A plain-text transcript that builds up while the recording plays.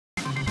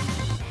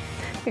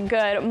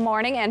Good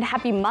morning and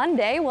happy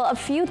Monday. Well, a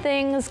few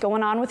things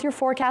going on with your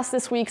forecast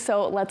this week,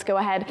 so let's go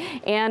ahead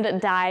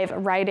and dive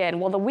right in.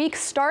 Well, the week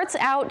starts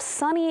out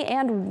sunny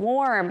and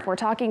warm. We're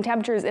talking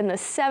temperatures in the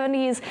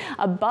 70s,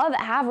 above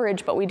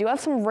average, but we do have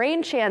some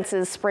rain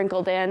chances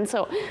sprinkled in,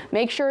 so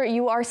make sure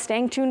you are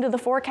staying tuned to the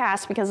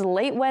forecast because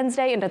late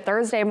Wednesday into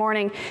Thursday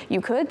morning,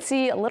 you could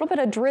see a little bit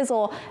of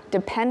drizzle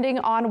depending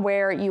on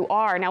where you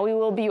are. Now, we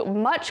will be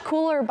much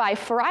cooler by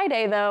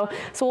Friday, though,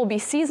 so we'll be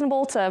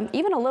seasonable to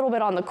even a little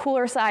bit on the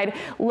cooler side,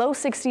 low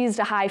 60s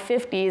to high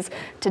 50s.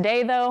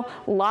 Today, though,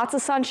 lots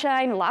of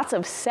sunshine, lots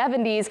of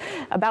 70s,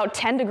 about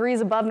 10 degrees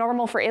above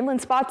normal for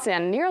inland spots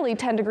and nearly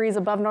 10 degrees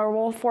above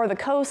normal for the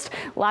coast.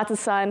 Lots of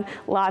sun,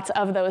 lots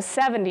of those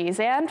 70s.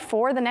 And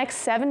for the next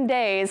 7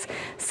 days,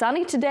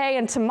 sunny today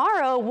and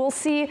tomorrow, we'll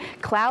see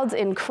clouds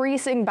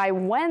increasing by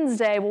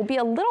Wednesday. We'll be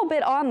a little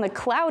bit on the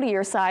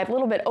cloudier side, a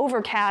little bit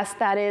overcast,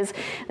 that is.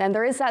 Then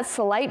there is that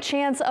slight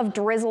chance of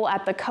drizzle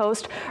at the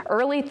coast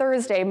early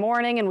Thursday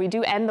morning, and we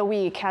do end the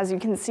week, as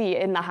you can see,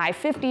 in the high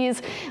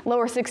 50s,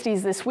 lower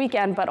 60s this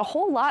weekend, but a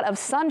whole lot of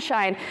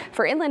sunshine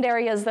for inland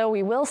areas, though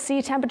we will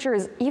see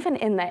temperatures even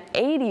in the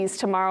 80s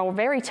tomorrow.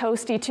 Very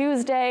toasty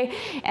Tuesday,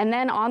 and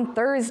then on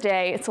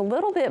Thursday, it's a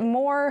little bit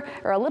more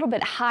or a little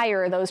bit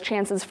higher, those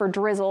chances for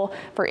drizzle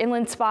for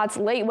inland spots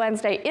late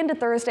Wednesday into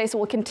Thursday, so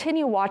we'll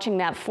continue watching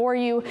that for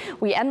you.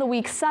 We end the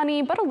week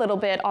sunny, but a little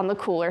bit on the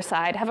cooler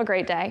side. Have a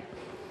great day.